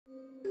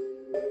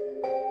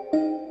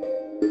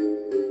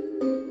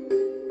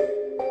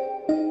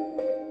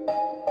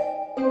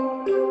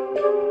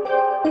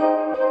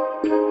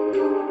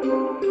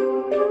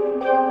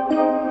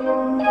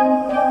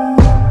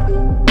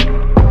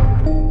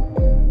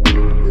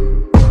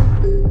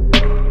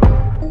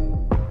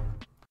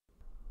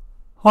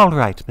All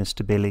right,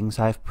 Mr. Billings,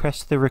 I've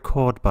pressed the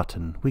record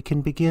button. We can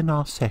begin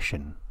our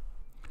session.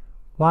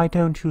 Why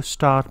don't you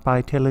start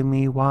by telling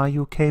me why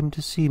you came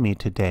to see me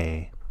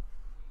today?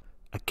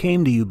 I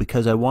came to you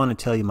because I want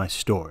to tell you my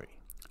story.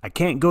 I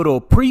can't go to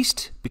a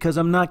priest because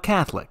I'm not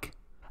Catholic.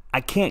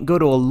 I can't go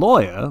to a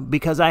lawyer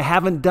because I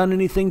haven't done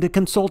anything to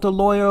consult a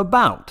lawyer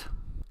about.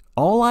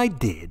 All I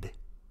did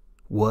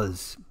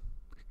was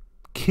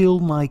kill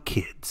my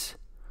kids,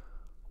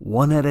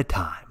 one at a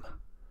time.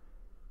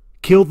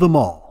 Kill them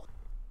all.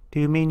 Do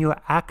you mean you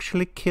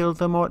actually killed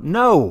them or...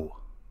 No!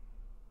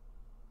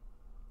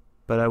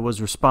 But I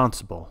was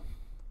responsible.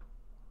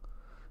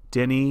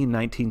 Denny,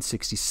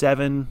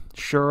 1967,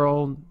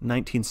 Cheryl,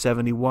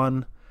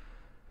 1971,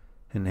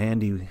 and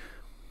Andy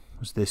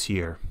was this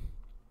year.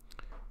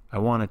 I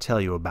want to tell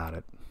you about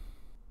it.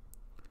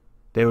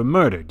 They were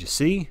murdered, you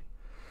see?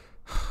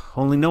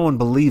 Only no one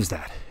believes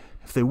that.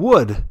 If they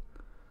would,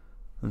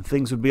 then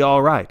things would be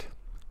all right.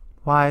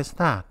 Why is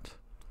that?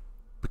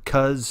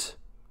 Because,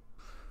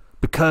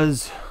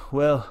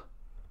 well,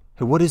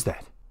 hey, what is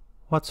that?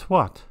 What's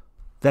what?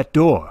 That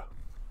door.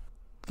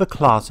 The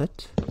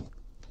closet,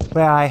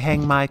 where I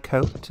hang my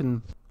coat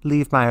and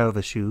leave my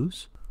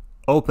overshoes.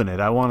 Open it,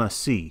 I want to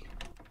see.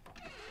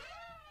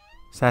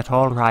 Is that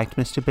all right,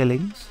 Mr.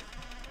 Billings?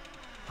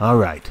 All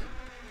right.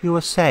 You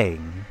were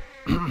saying...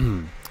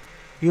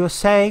 You were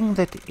saying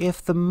that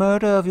if the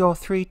murder of your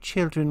 3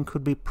 children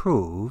could be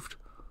proved,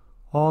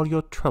 all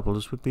your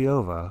troubles would be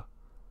over.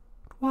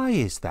 Why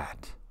is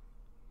that?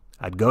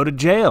 I'd go to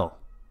jail.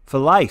 For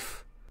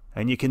life.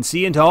 And you can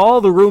see into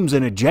all the rooms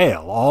in a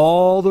jail.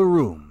 All the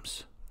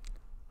rooms.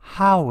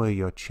 How were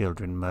your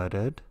children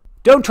murdered?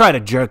 Don't try to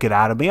jerk it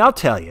out of me, I'll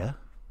tell you.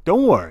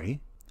 Don't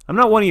worry. I'm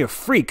not one of your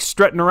freaks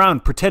strutting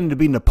around pretending to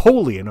be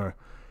Napoleon or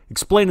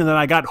explaining that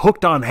I got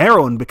hooked on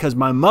heroin because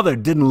my mother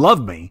didn't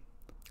love me.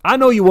 I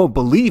know you won't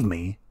believe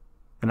me,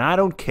 and I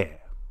don't care.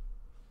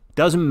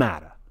 Doesn't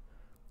matter.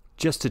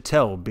 Just to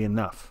tell will be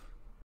enough.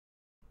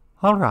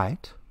 All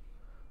right.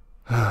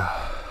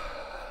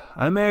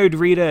 I married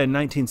Rita in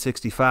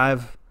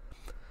 1965.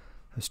 I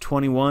was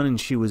 21 and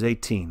she was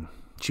 18.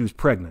 She was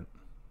pregnant.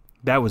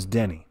 That was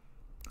Denny.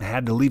 I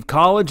had to leave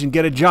college and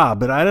get a job,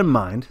 but I didn't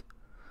mind.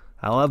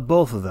 I'll have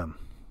both of them.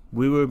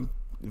 We were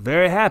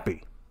very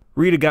happy.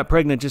 Rita got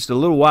pregnant just a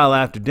little while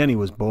after Denny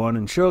was born,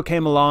 and Cheryl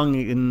came along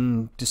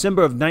in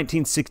December of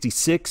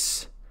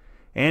 1966.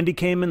 Andy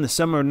came in the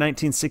summer of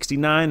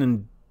 1969,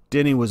 and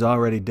Denny was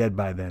already dead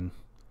by then.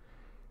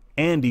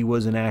 Andy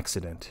was an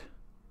accident.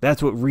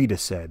 That's what Rita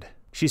said.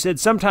 She said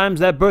sometimes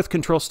that birth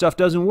control stuff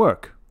doesn't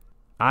work.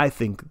 I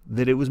think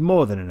that it was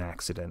more than an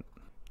accident.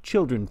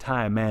 Children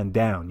tie a man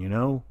down, you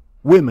know?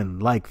 Women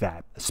like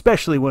that,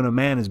 especially when a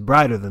man is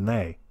brighter than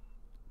they.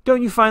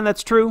 Don't you find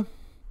that's true?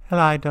 Well,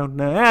 I don't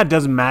know. It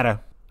doesn't matter.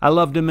 I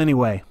loved him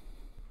anyway.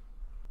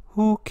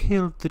 Who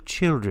killed the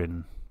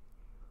children?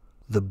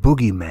 The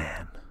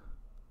Boogeyman.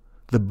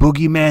 The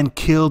Boogeyman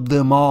killed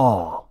them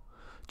all.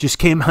 Just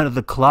came out of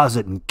the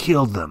closet and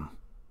killed them.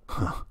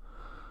 Huh.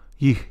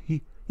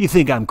 You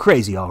think I'm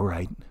crazy, all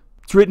right.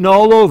 It's written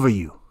all over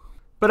you.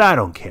 But I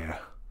don't care.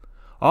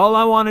 All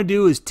I want to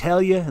do is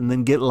tell you and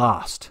then get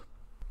lost.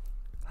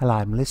 Well,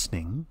 I'm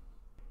listening.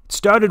 It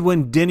started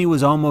when Denny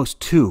was almost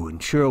 2 and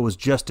Cheryl was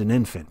just an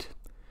infant.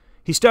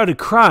 He started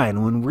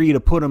crying when Rita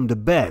put him to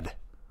bed.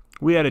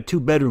 We had a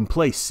 2-bedroom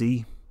place,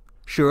 see?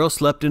 Cheryl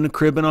slept in a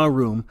crib in our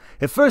room.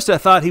 At first I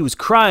thought he was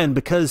crying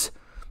because,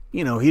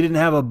 he didn't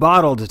have a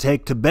bottle to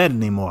take to bed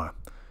anymore.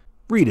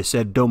 Rita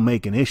said don't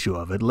make an issue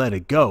of it, let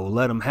it go,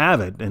 let him have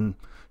it, and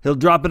he'll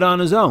drop it on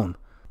his own.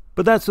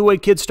 But that's the way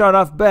kids start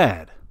off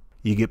bad.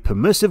 You get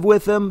permissive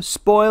with them,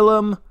 spoil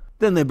them,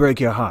 then they break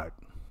your heart.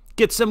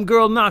 Get some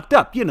girl knocked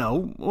up,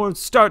 or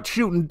start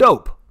shooting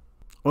dope.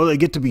 Or they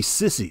get to be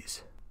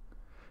sissies.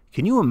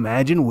 Can you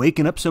imagine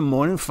waking up some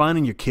morning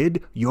finding your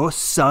kid, your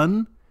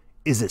son,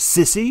 is a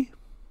sissy?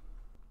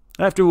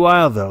 After a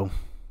while, though,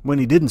 when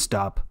he didn't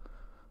stop,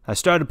 I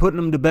started putting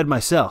him to bed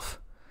myself.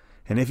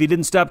 And if he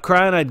didn't stop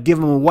crying, I'd give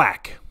him a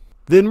whack.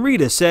 Then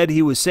Rita said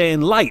he was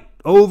saying light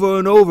over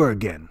and over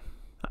again.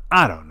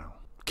 I don't know.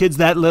 Kids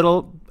that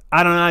little,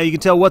 I don't know how you can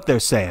tell what they're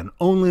saying.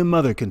 Only a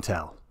mother can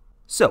tell.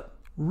 So,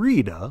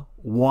 Rita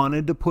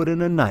wanted to put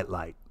in a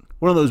nightlight.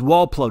 One of those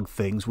wall plug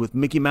things with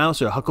Mickey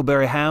Mouse or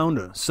Huckleberry Hound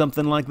or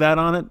something like that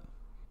on it.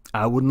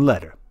 I wouldn't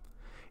let her.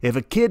 If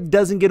a kid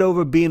doesn't get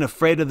over being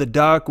afraid of the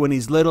dark when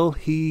he's little,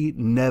 he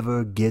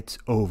never gets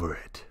over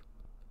it.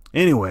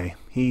 Anyway,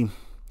 he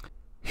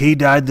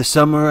died the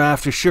summer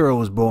after Cheryl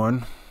was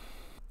born.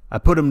 I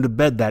put him to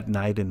bed that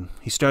night and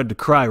he started to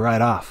cry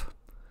right off.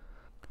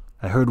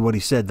 I heard what he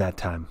said that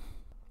time.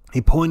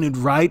 He pointed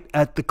right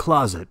at the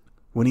closet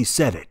when he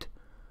said it.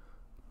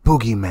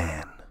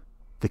 Boogeyman,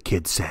 the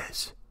kid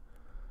says.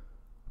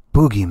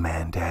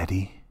 Boogeyman,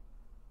 Daddy.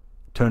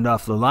 Turned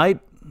off the light,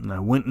 and I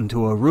went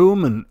into her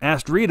room and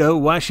asked Rita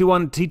why she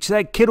wanted to teach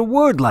that kid a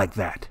word like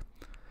that.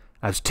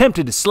 I was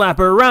tempted to slap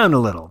her around a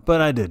little,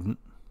 but I didn't.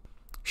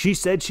 She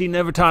said she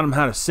never taught him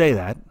how to say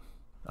that.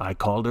 I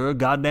called her a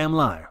goddamn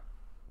liar.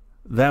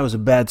 That was a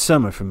bad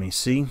summer for me,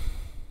 see?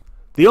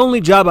 The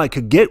only job I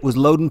could get was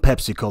loading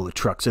Pepsi-Cola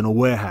trucks in a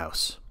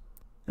warehouse.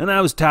 And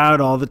I was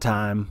tired all the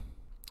time.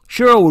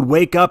 Cheryl would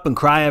wake up and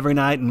cry every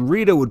night, and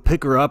Rita would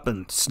pick her up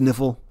and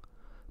sniffle.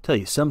 Tell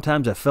you,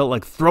 sometimes I felt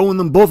like throwing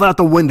them both out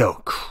the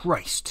window.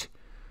 Christ.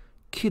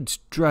 Kids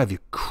drive you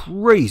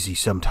crazy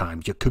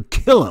sometimes. You could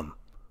kill them.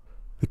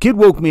 The kid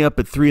woke me up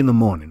at 3 in the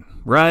morning,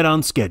 right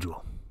on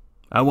schedule.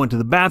 I went to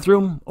the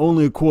bathroom,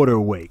 only a quarter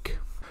awake.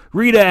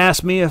 Rita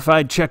asked me if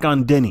I'd check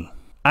on Denny.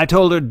 I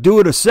told her to do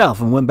it herself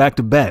and went back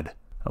to bed.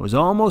 I was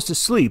almost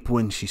asleep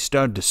when she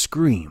started to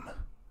scream.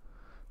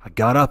 I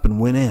got up and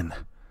went in.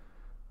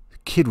 The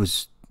kid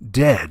was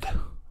dead,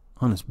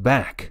 on his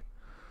back,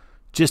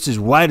 just as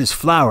white as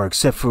flour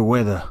except for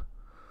where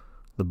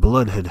the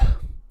blood had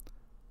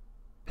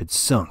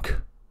sunk.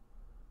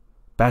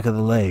 Back of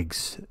the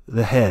legs,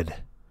 the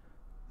head,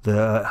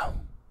 the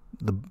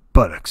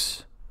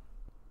buttocks.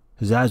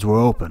 His eyes were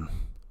open.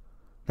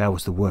 That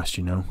was the worst,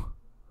 you know.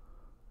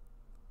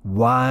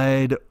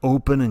 Wide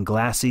open and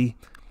glassy,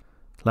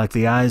 like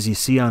the eyes you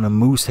see on a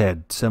moose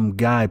head some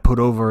guy put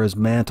over his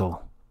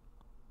mantle.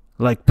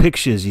 Like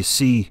pictures you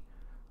see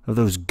of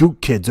those gook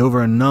kids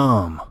over in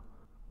Nam.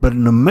 But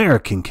an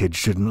American kid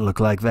shouldn't look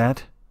like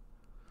that.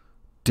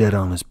 Dead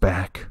on his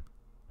back.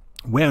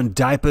 Wearing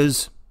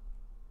diapers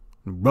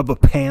and rubber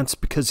pants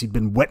because he'd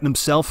been wetting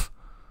himself.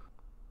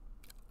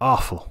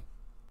 Awful.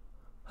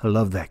 I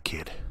love that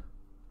kid.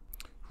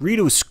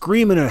 Rita was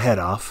screaming her head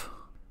off.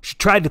 She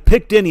tried to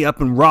pick Denny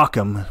up and rock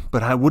him,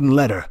 but I wouldn't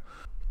let her.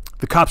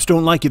 The cops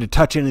don't like you to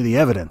touch any of the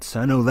evidence,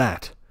 I know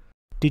that.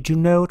 Did you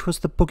know it was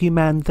the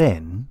Boogeyman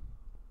then?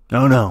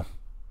 Oh no.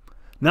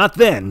 Not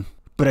then,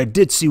 but I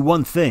did see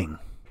one thing.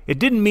 It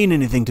didn't mean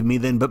anything to me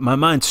then, but my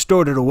mind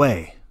stored it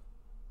away.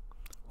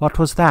 What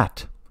was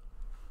that?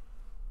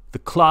 The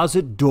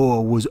closet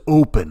door was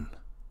open.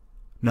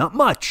 Not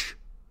much,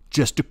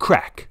 just a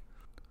crack.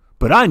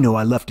 But I know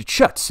I left it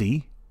shut,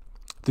 see?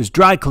 There's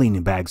dry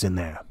cleaning bags in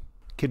there.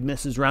 Kid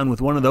messes around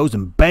with one of those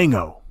and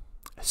bango.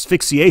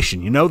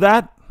 Asphyxiation, you know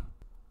that?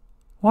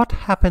 What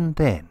happened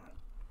then?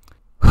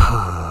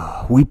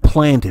 We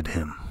planted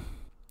him.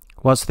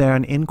 Was there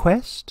an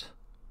inquest?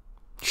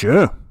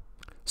 Sure.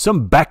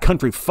 Some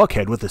backcountry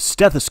fuckhead with a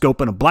stethoscope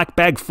and a black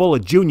bag full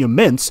of junior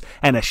mints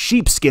and a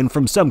sheepskin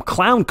from some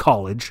clown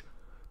college.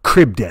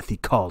 Crib death, he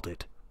called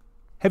it.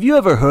 Have you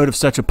ever heard of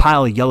such a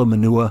pile of yellow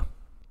manure?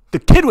 The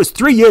kid was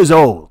 3 years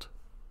old.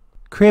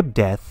 Crib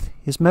death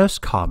is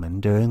most common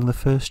during the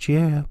first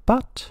year,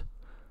 but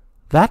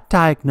that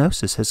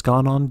diagnosis has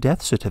gone on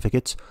death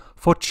certificates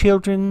for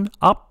children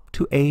up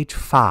to age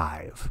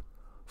 5,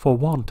 for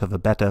want of a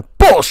better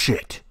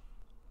bullshit.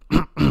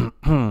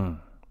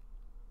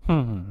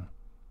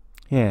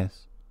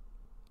 Yes.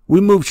 We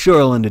moved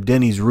Cheryl into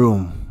Denny's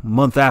room a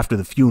month after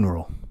the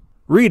funeral.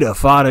 Rita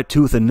fought it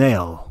tooth and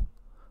nail,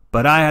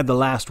 but I had the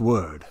last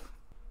word.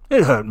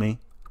 It hurt me.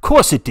 Of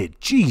course it did.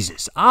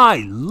 Jesus,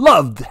 I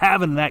loved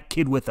having that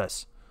kid with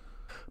us.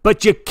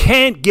 But you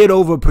can't get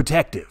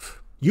overprotective.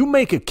 You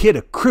make a kid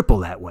a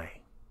cripple that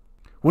way.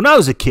 When I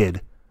was a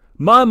kid,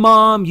 my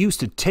mom used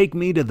to take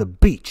me to the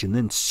beach and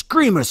then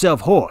scream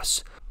herself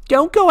hoarse.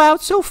 Don't go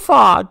out so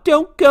far.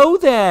 Don't go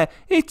there.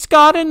 It's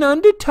got an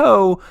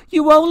undertow.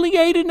 You only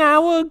ate an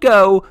hour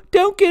ago.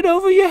 Don't get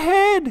over your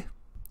head.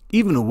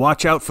 Even to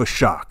watch out for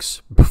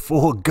sharks.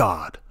 Before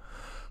God.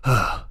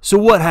 So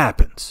what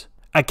happens?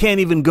 I can't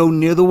even go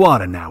near the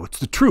water now. It's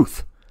the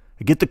truth.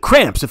 I get the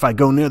cramps if I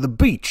go near the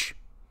beach.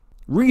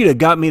 Rita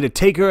got me to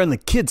take her and the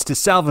kids to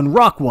Salvin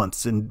Rock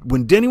once, and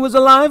when Denny was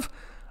alive,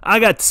 I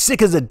got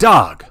sick as a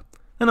dog.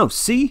 I know,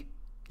 see?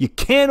 You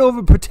can't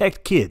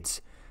overprotect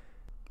kids.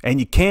 And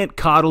you can't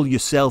coddle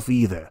yourself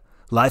either.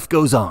 Life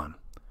goes on.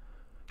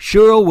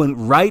 Cheryl went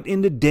right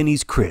into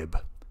Denny's crib.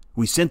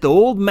 We sent the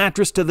old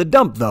mattress to the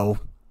dump, though.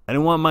 I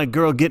didn't want my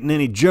girl getting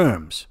any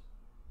germs.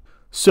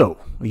 So,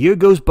 a year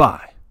goes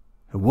by,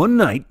 and one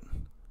night,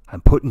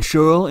 I'm putting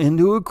Cheryl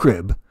into her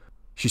crib.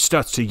 She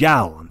starts to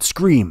yowl and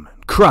scream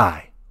and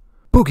cry.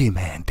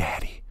 Boogeyman,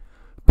 Daddy.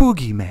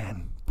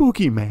 Boogeyman.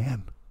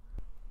 Boogeyman.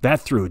 That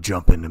threw a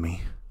jump into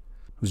me.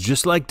 It was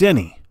just like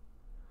Denny.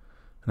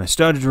 And I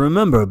started to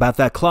remember about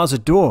that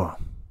closet door.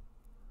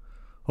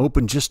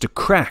 Opened just a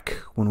crack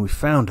when we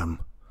found him.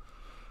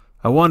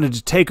 I wanted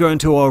to take her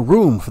into our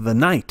room for the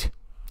night.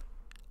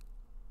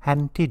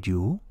 And did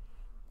you?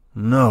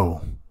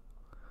 No.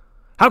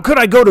 How could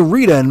I go to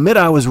Rita and admit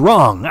I was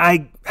wrong?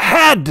 I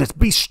had to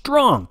be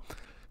strong.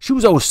 She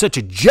was always such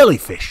a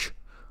jellyfish.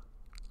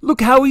 Look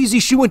how easy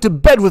she went to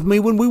bed with me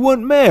when we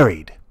weren't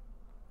married.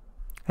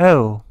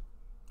 Oh,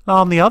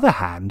 on the other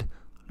hand,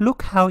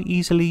 look how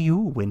easily you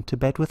went to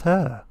bed with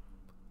her.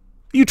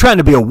 You trying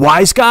to be a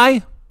wise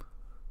guy?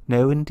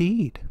 No,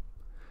 indeed.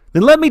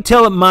 Then let me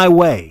tell it my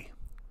way.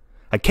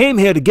 I came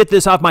here to get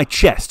this off my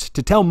chest,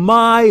 to tell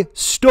my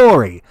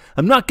story.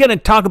 I'm not going to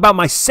talk about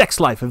my sex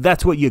life if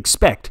that's what you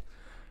expect.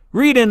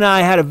 Rita and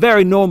I had a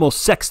very normal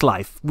sex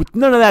life, with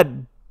none of that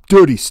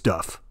dirty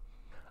stuff.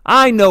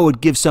 I know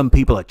it gives some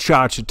people a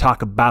charge to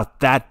talk about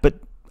that, but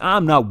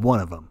I'm not one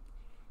of them.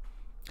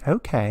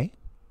 Okay.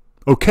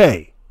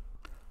 Okay.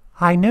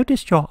 I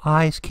noticed your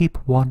eyes keep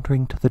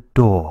wandering to the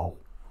door.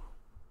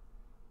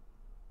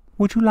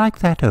 Would you like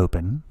that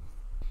open?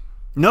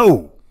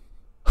 No!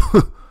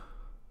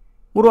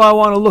 What do I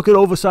want to look at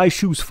oversized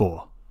shoes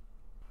for?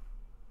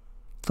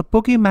 The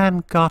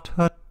boogeyman got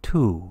her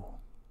too.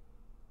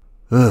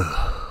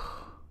 Ugh.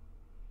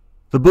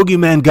 The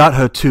boogeyman got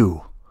her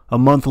too, a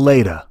month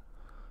later.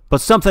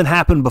 But something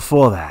happened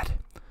before that.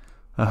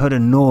 I heard a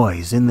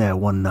noise in there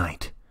one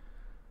night.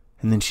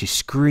 And then she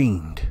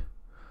screamed.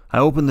 I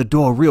opened the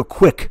door real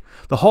quick.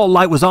 The hall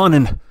light was on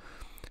and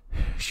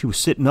she was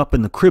sitting up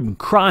in the crib and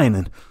crying,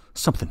 and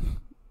something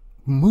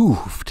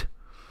moved.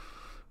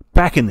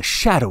 Back in the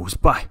shadows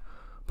by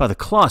the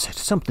closet,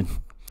 something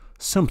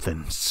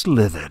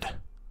slithered.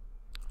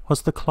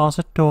 Was the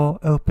closet door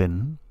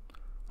open?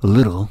 A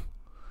little.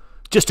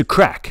 Just a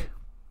crack.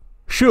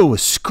 Cheryl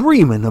was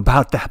screaming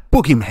about that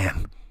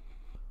boogeyman.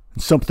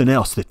 And something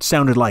else that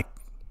sounded like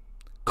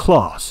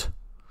claws.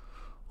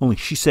 Only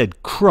she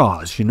said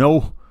craws, you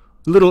know.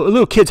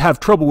 Little kids have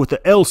trouble with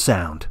the L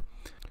sound.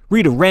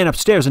 Rita ran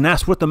upstairs and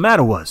asked what the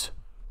matter was.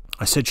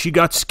 I said she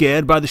got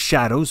scared by the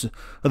shadows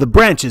of the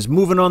branches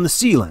moving on the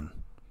ceiling.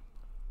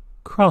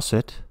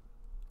 Closet?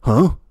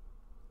 Huh?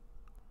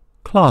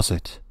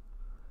 Closet.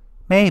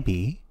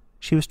 Maybe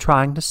she was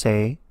trying to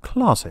say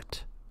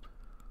closet.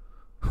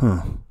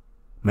 Huh.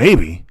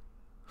 Maybe.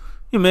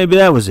 Yeah, maybe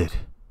that was it.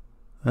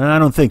 I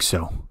don't think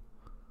so.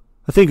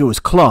 I think it was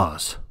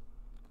claws.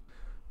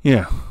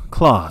 Yeah,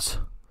 claws.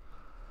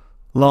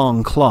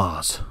 Long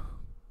claws.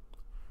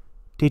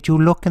 Did you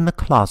look in the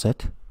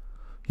closet?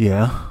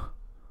 Yeah.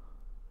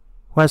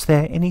 Was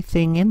there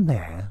anything in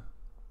there?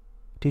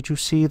 Did you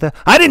see the...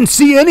 I didn't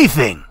see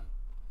anything!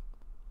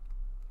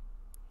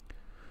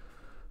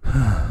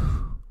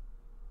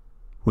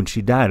 When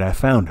she died, I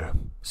found her,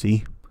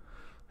 see?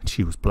 And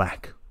she was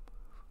black.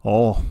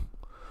 All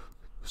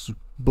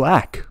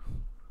black.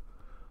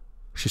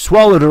 She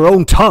swallowed her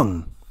own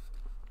tongue.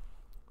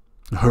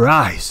 Her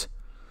eyes.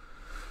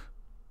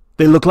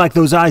 They look like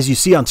those eyes you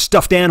see on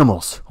stuffed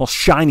animals, all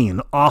shiny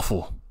and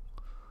awful.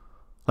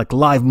 Like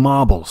live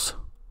marbles.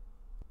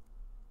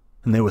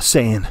 And they were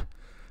saying,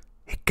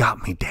 "It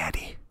got me,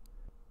 Daddy.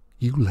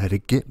 You let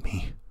it get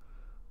me.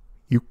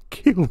 You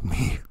killed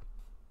me.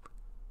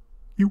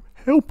 You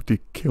helped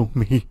it kill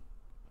me."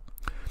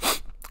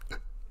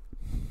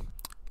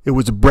 It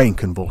was a brain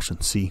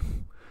convulsion, see?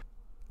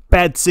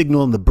 Bad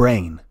signal in the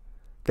brain.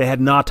 They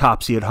had an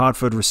autopsy at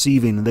Hartford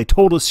Receiving, and they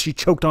told us she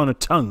choked on her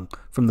tongue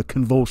from the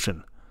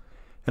convulsion.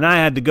 And I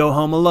had to go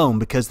home alone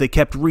because they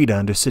kept Rita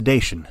under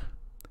sedation.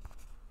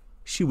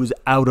 She was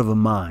out of her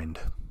mind.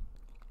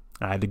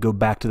 I had to go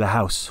back to the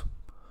house,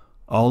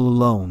 all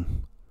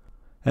alone.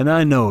 And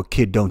I know a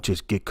kid don't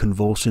just get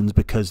convulsions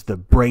because the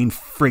brain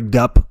frigged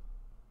up.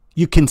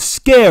 You can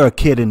scare a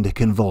kid into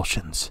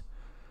convulsions.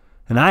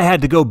 And I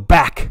had to go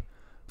back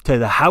to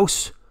the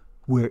house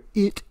where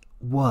it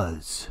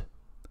was.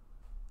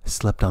 I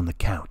slept on the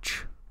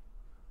couch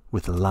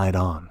with the light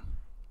on.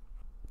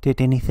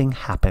 Did anything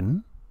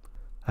happen?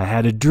 I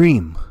had a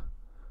dream.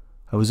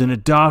 I was in a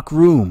dark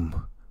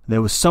room.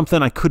 There was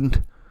something I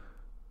couldn't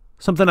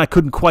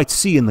quite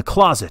see in the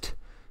closet.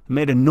 It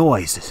made a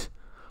noise,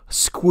 a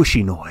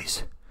squishy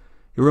noise.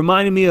 It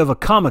reminded me of a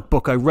comic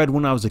book I read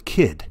when I was a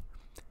kid.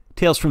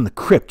 Tales from the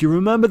Crypt. You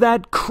remember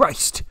that?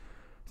 Christ!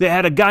 They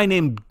had a guy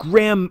named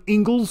Graham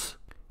Ingalls.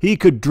 He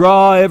could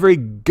draw every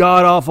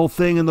god-awful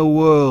thing in the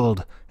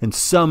world and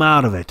some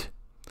out of it.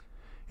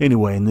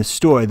 Anyway, in this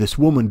story, this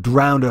woman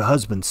drowned her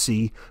husband,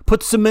 see,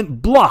 put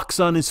cement blocks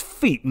on his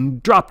feet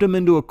and dropped him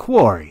into a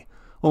quarry.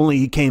 Only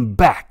he came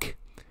back.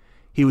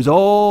 He was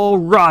all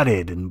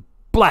rotted and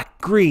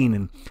black-green,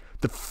 and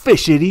the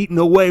fish had eaten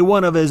away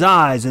one of his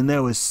eyes, and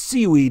there was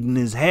seaweed in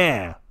his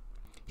hair.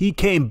 He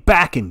came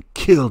back and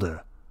killed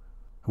her.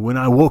 And when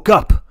I woke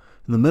up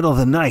in the middle of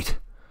the night,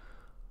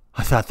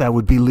 I thought that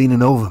would be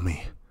leaning over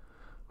me,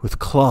 with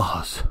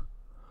claws,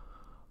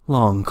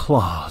 long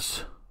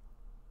claws.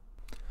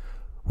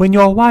 When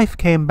your wife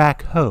came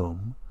back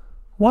home,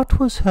 what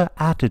was her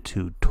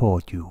attitude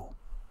toward you?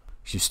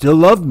 She still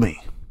loved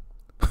me.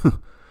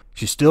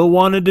 She still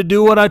wanted to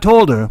do what I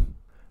told her.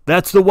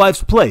 That's the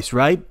wife's place,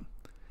 right?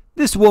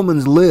 This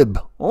woman's lib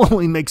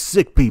only makes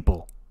sick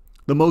people.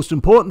 The most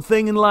important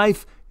thing in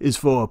life is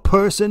for a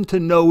person to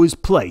know his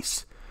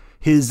place.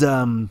 His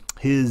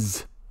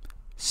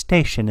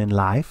station in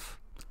life.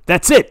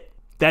 That's it.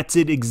 That's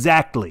it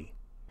exactly.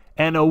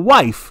 And a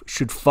wife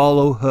should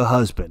follow her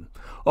husband.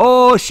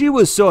 Oh, she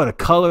was sort of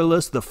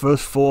colorless the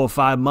first 4 or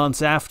 5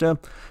 months after.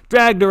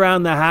 Dragged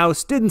around the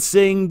house, didn't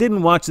sing,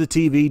 didn't watch the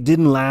TV,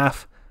 didn't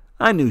laugh.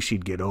 I knew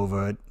she'd get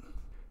over it.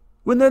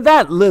 When they're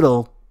that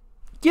little,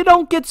 you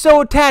don't get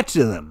so attached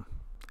to them.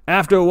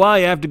 After a while,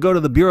 you have to go to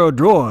the bureau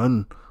drawer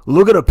and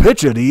look at a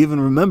picture to even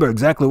remember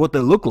exactly what they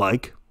look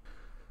like.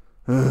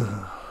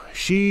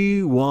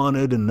 She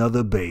wanted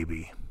another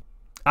baby.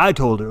 I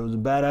told her it was a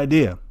bad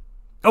idea.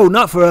 Oh,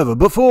 not forever,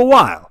 but for a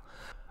while.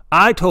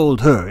 I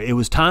told her it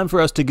was time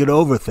for us to get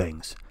over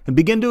things and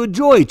begin to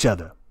enjoy each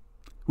other.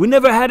 We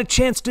never had a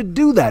chance to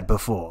do that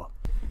before.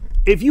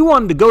 If you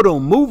wanted to go to a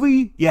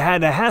movie, you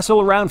had to hassle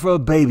around for a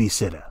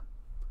babysitter.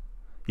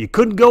 You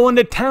couldn't go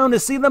into town to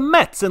see the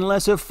Mets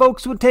unless her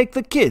folks would take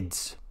the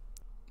kids.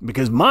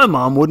 Because my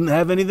mom wouldn't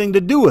have anything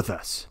to do with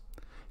us.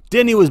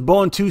 Denny was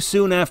born too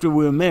soon after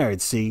we were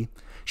married, see?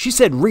 She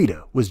said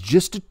Rita was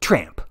just a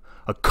tramp,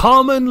 a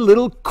common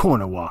little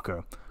corner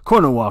walker.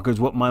 Corner walker's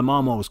what my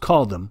mom always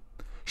called them.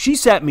 She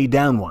sat me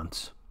down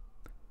once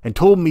and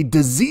told me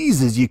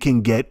diseases you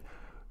can get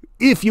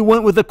if you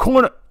went with a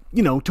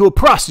to a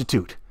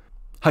prostitute.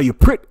 How your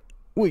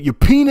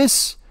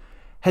penis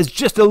has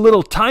just a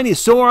little tiny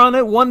sore on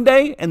it one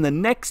day and the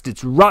next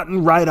it's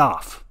rotten right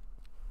off.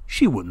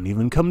 She wouldn't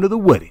even come to the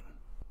wedding.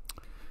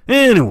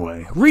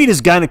 Anyway,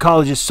 Rita's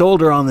gynecologist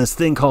sold her on this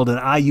thing called an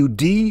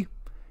IUD,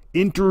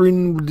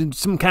 entering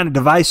some kind of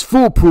device,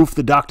 foolproof,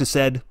 the doctor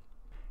said.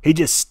 He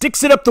just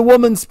sticks it up the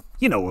woman's,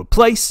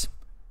 place,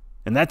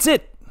 and that's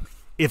it.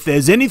 If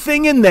there's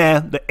anything in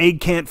there, the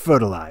egg can't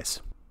fertilize.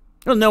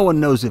 Well, no one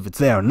knows if it's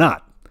there or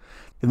not.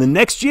 And the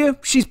next year,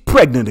 she's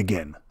pregnant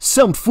again.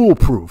 Some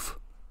foolproof.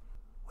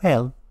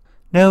 Well,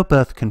 no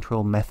birth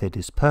control method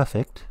is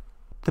perfect.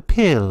 The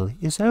pill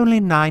is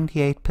only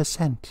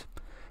 98%.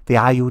 The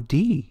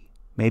IUD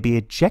may be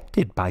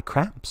ejected by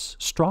cramps,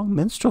 strong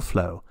menstrual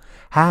flow,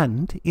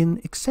 and,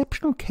 in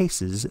exceptional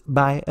cases,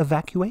 by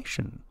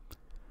evacuation.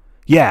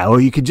 Yeah,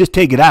 or you could just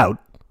take it out.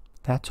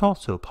 That's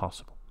also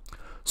possible.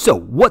 So,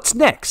 what's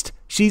next?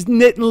 She's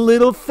knitting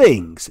little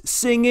things,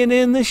 singing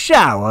in the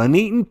shower, and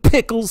eating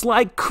pickles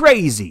like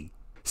crazy.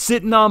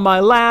 Sitting on my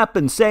lap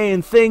and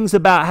saying things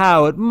about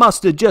how it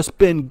must have just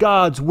been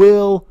God's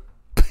will.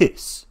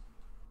 Piss.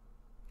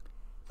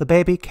 The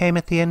baby came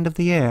at the end of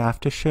the year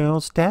after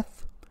Cheryl's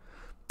death?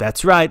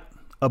 That's right,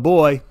 a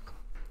boy.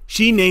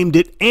 She named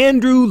it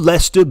Andrew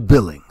Lester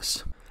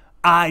Billings.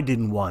 I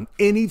didn't want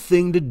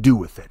anything to do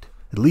with it,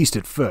 at least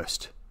at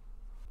first.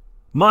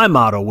 My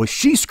motto was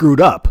she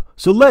screwed up,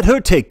 so let her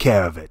take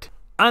care of it.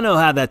 I know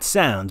how that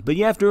sounds, but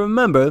you have to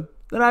remember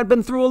that I'd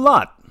been through a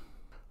lot.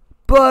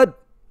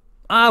 But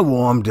I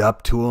warmed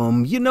up to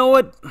him. You know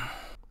what?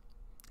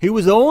 He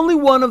was the only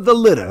one of the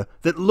litter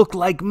that looked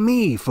like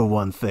me, for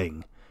one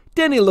thing.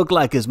 Denny looked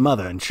like his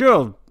mother, and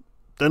Cheryl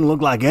didn't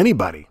look like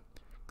anybody,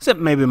 except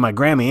maybe my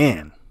Grammy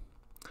Ann.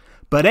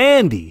 But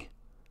Andy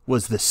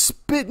was the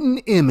spitting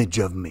image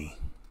of me.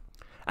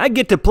 I'd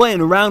get to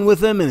playing around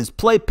with him in his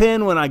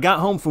playpen when I got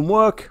home from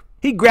work.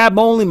 He'd grab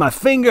only my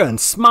finger and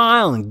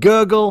smile and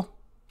gurgle.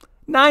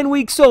 9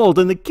 weeks old,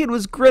 and the kid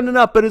was grinning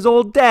up at his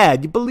old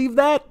dad. You believe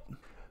that?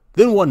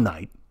 Then one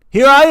night,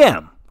 here I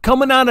am,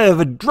 coming out of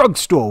a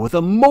drugstore with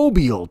a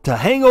mobile to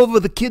hang over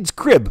the kid's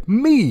crib.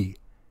 Me.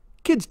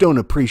 Kids don't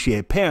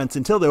appreciate parents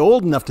until they're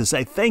old enough to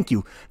say thank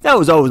you. That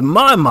was always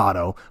my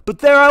motto. But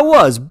there I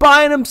was,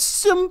 buying them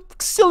some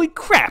silly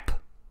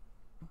crap.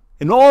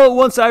 And all at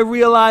once I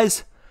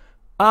realized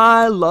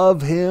I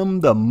love him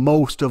the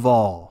most of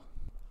all.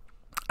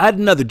 I had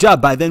another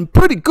job by then,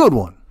 pretty good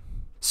one,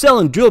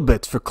 selling drill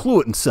bits for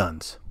Cluett &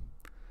 Sons.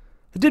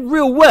 I did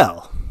real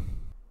well.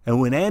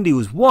 And when Andy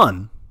was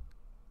 1,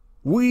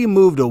 we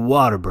moved to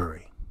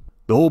Waterbury.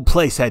 The old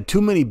place had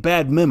too many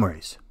bad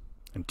memories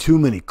and too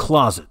many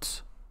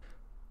closets.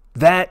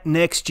 That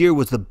next year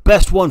was the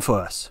best one for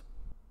us.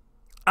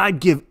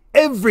 I'd give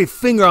every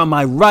finger on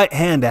my right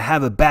hand to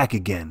have it back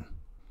again.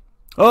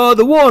 Oh,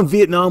 the war in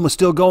Vietnam was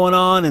still going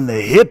on, and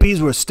the hippies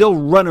were still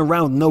running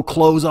around with no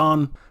clothes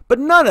on, but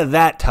none of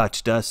that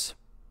touched us.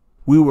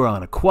 We were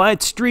on a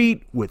quiet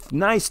street with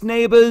nice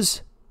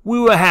neighbors. We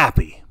were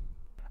happy.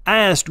 I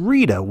asked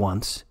Rita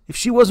once if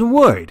she wasn't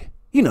worried.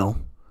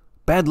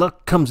 Bad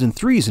luck comes in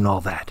threes and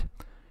all that.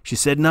 She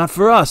said not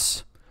for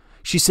us.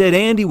 She said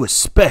Andy was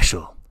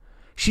special.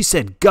 She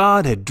said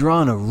God had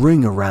drawn a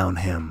ring around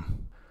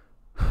him.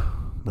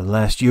 But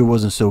last year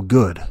wasn't so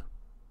good.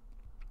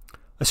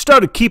 I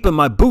started keeping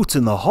my boots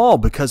in the hall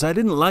because I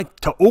didn't like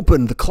to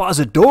open the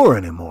closet door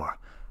anymore.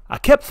 I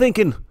kept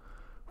thinking,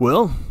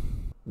 well,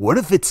 what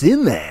if it's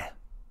in there?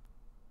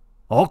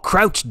 All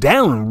crouched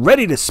down and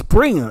ready to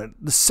spring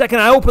the second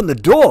I opened the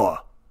door.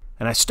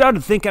 And I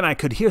started thinking I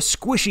could hear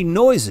squishy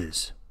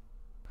noises,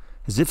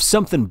 as if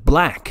something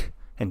black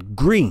and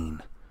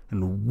green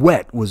and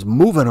wet was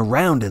moving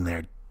around in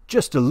there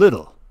just a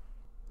little.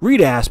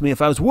 Rita asked me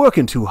if I was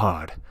working too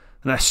hard,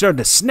 and I started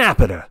to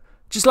snap at her,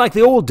 just like the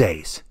old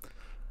days.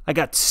 I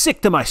got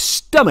sick to my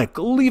stomach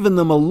leaving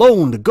them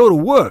alone to go to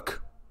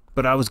work,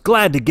 but I was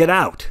glad to get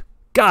out.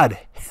 God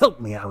help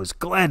me, I was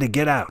glad to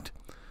get out.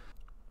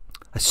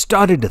 I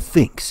started to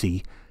think,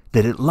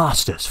 that it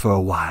lost us for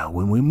a while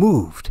when we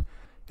moved.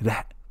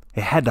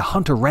 It had to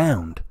hunt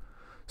around,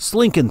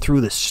 slinking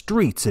through the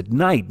streets at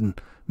night and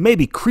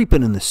maybe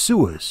creeping in the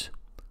sewers,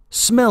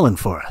 smelling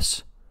for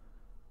us.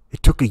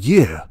 It took a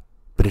year,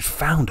 but it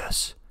found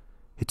us.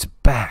 It's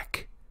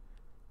back.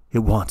 It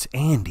wants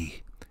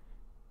Andy,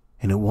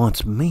 and it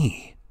wants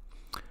me.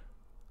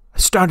 I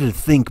started to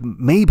think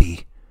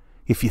maybe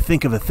if you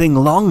think of a thing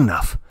long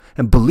enough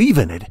and believe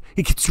in it,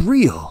 it gets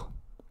real.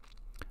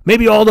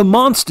 Maybe all the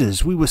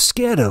monsters we were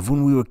scared of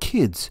when we were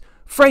kids,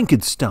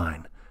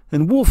 Frankenstein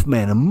and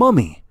Wolfman and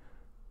Mummy,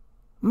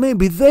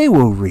 Maybe they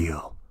were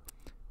real.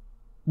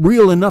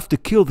 Real enough to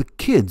kill the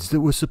kids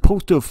that were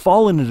supposed to have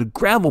fallen into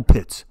gravel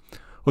pits,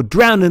 or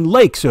drowned in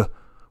lakes, or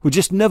were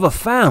just never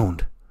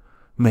found.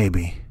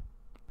 Maybe.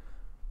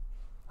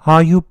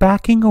 Are you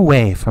backing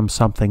away from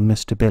something,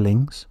 Mr.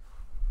 Billings?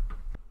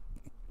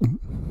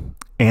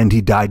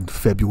 Andy died in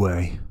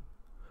February.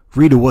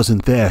 Rita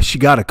wasn't there. She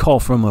got a call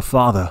from her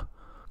father.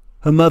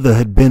 Her mother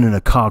had been in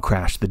a car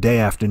crash the day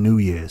after New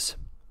Year's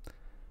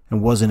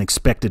and wasn't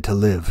expected to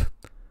live.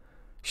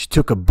 She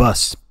took a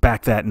bus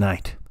back that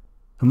night.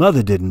 Her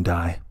mother didn't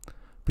die,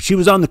 but she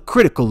was on the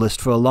critical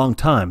list for a long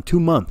time, 2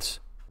 months.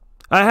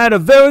 I had a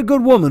very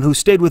good woman who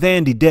stayed with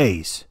Andy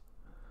days.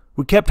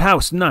 We kept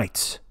house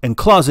nights, and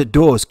closet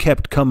doors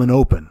kept coming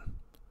open.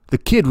 The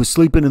kid was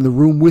sleeping in the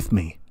room with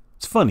me.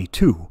 It's funny,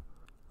 too.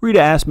 Rita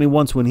asked me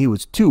once when he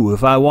was 2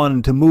 if I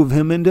wanted to move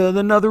him into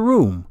another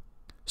room.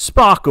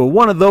 Sparker,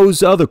 one of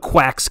those other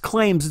quacks,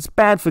 claims it's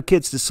bad for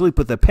kids to sleep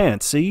with their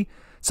pants, see?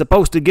 It's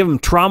supposed to give them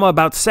trauma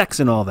about sex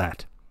and all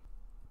that.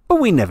 But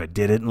we never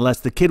did it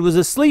unless the kid was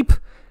asleep,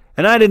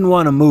 and I didn't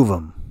want to move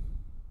him.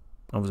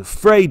 I was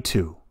afraid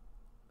to,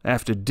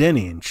 after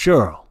Denny and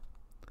Cheryl.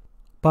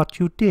 But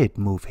you did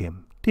move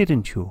him,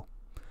 didn't you?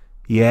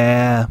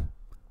 Yeah,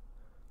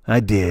 I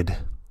did.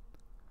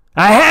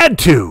 I had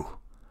to!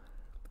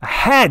 I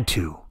had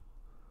to.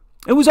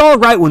 It was all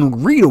right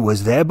when Rita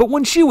was there, but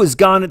when she was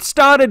gone, it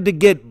started to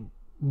get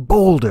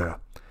bolder.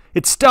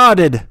 It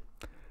started...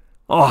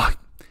 Oh,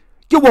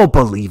 you won't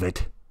believe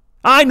it.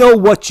 I know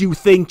what you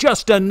think,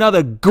 just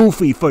another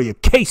goofy for your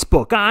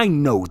casebook. I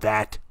know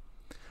that.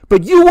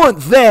 But you weren't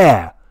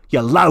there,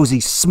 you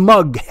lousy,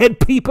 smug head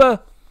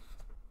peeper.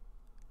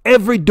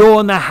 Every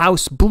door in the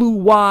house blew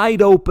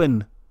wide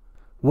open.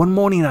 One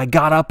morning I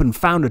got up and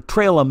found a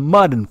trail of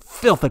mud and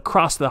filth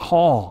across the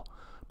hall,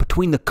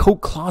 between the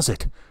coat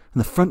closet and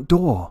the front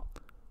door.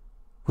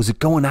 Was it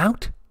going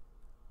out?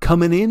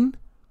 Coming in?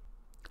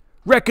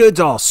 Records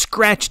all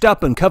scratched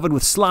up and covered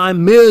with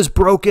slime, mirrors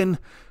broken,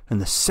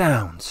 and the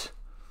sounds.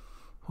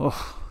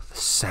 Oh, the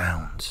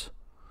sounds.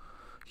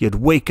 You'd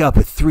wake up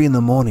at 3 in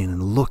the morning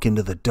and look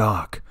into the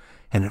dark,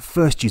 and at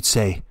first you'd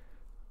say,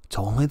 "It's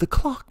only the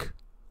clock."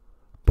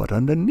 But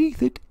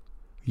underneath it,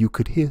 you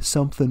could hear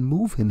something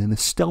moving in a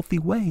stealthy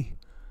way,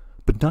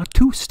 but not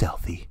too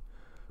stealthy,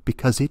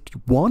 because it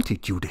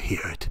wanted you to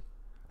hear it.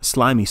 A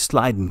slimy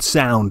sliding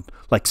sound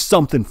like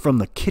something from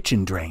the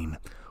kitchen drain,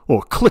 or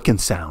a clicking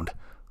sound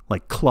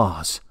like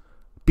claws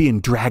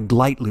being dragged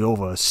lightly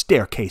over a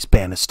staircase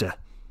banister.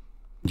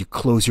 You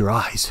close your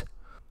eyes,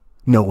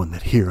 knowing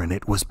that hearing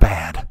it was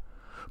bad,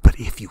 but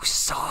if you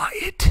saw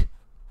it...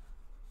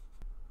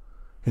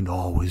 And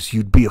always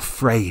you'd be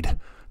afraid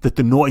that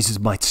the noises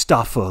might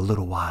stop for a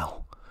little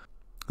while,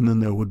 and then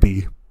there would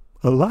be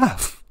a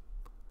laugh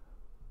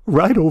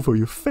right over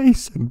your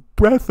face and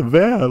breath of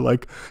air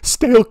like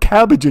stale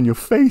cabbage in your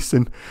face,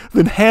 and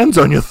then hands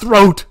on your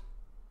throat.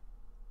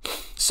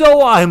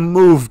 So I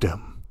moved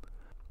him.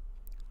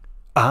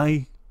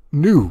 I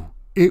knew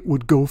it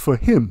would go for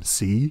him,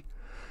 see?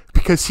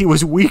 Because he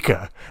was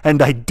weaker,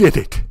 and I did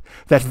it.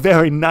 That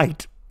very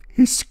night,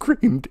 he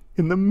screamed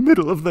in the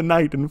middle of the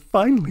night, and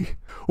finally,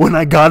 when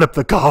I got up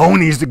the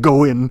cojones to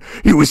go in,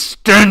 he was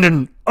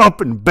standing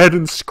up in bed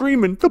and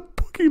screaming, "The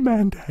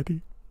Boogeyman,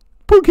 Daddy!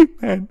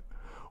 Boogeyman!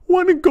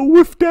 Wanna go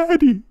with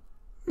Daddy!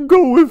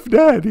 Go with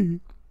Daddy!"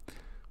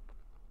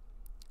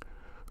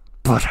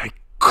 But I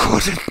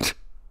couldn't.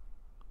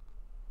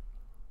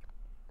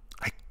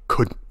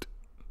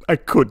 I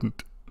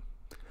couldn't.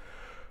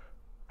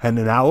 And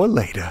an hour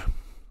later,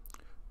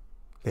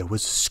 there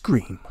was a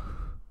scream.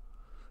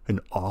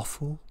 An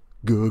awful,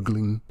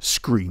 gurgling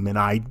scream, and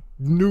I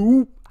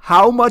knew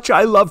how much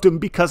I loved him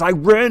because I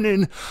ran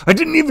in. I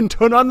didn't even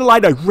turn on the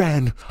light. I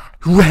ran,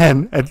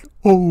 and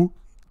oh,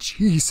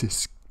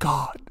 Jesus,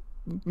 God,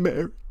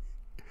 Mary,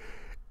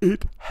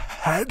 it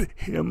had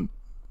him.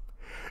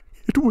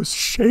 It was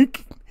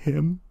shaking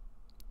him.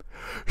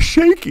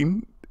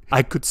 Shaking.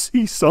 I could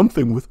see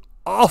something with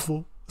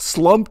awful,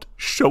 slumped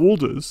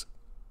shoulders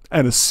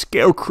and a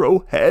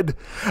scarecrow head,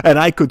 and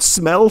I could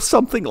smell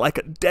something like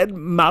a dead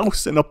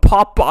mouse in a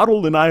pop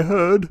bottle, and I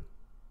heard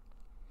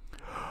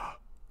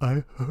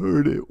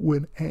it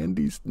when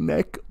Andy's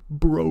neck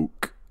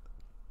broke.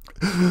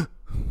 It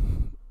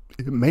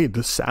made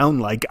the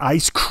sound like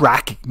ice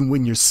cracking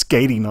when you're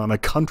skating on a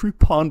country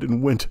pond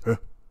in winter.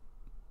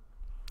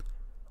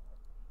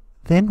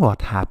 Then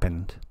what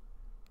happened?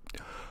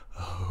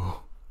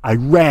 Oh, I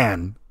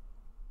ran.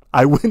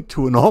 I went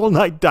to an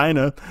all-night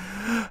diner.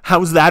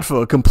 How's that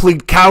for a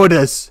complete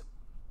cowardice?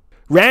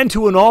 Ran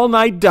to an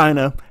all-night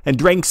diner and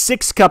drank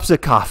 6 cups of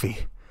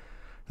coffee.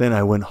 Then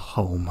I went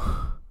home.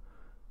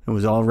 It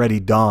was already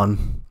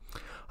dawn.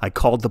 I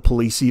called the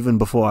police even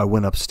before I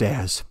went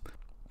upstairs.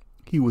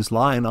 He was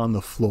lying on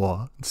the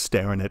floor,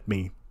 staring at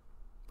me,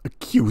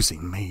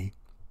 accusing me.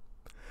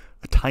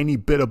 A tiny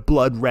bit of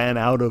blood ran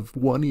out of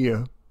one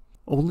ear.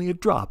 Only a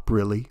drop,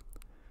 really.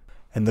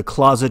 And the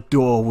closet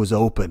door was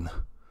open,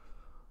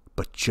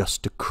 but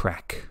just a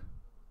crack.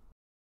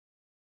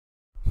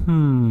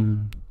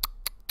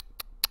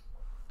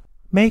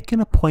 Make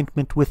an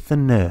appointment with the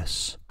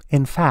nurse.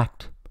 In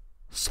fact,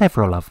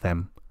 several of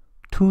them.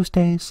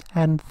 Tuesdays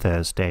and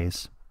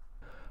Thursdays.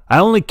 I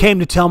only came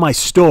to tell my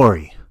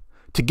story.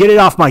 To get it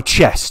off my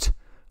chest.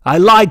 I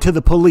lied to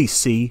the police,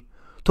 see?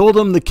 Told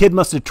them the kid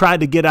must have tried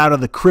to get out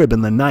of the crib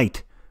in the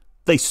night.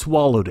 They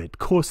swallowed it.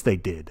 Course they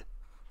did.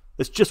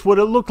 That's just what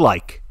it looked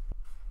like.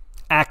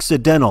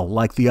 Accidental,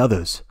 like the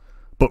others.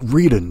 But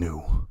Rita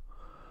knew.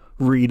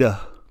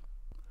 Rita.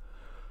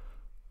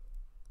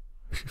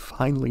 She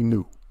finally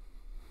knew.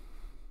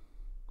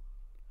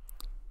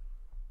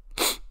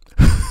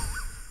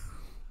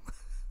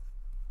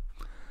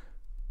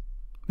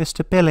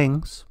 Mr.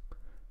 Billings,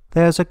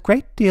 there's a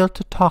great deal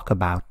to talk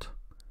about.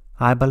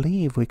 I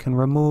believe we can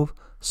remove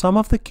some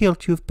of the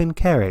guilt you've been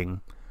carrying,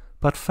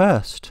 but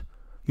first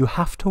you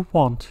have to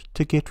want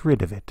to get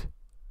rid of it.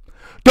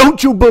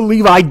 Don't you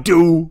believe I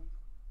do?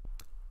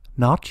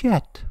 Not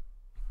yet.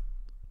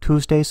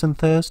 Tuesdays and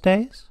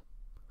Thursdays?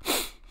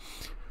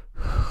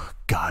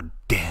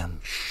 Goddamn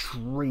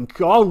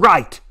shrink. All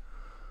right.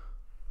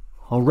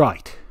 All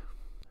right.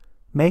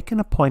 Make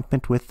an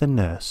appointment with the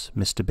nurse,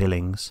 Mr.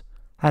 Billings,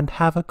 and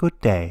have a good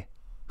day.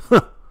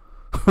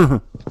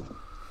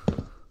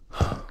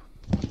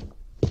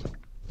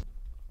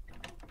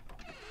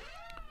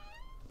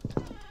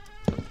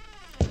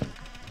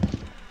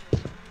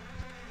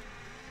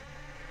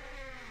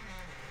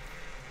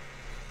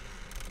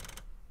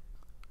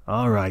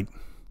 All right.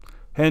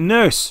 Hey,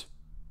 nurse.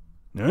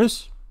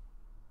 Nurse?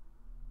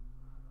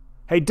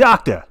 Hey,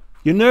 doctor.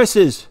 Your nurse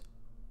is...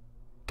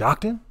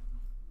 Doctor?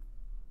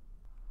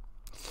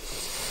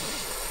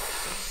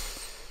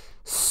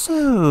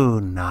 So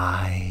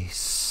nice.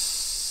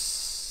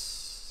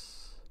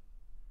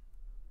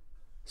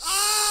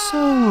 So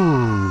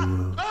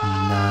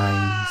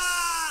nice.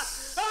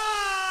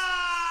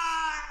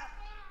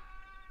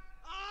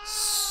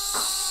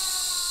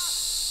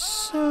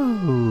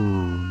 So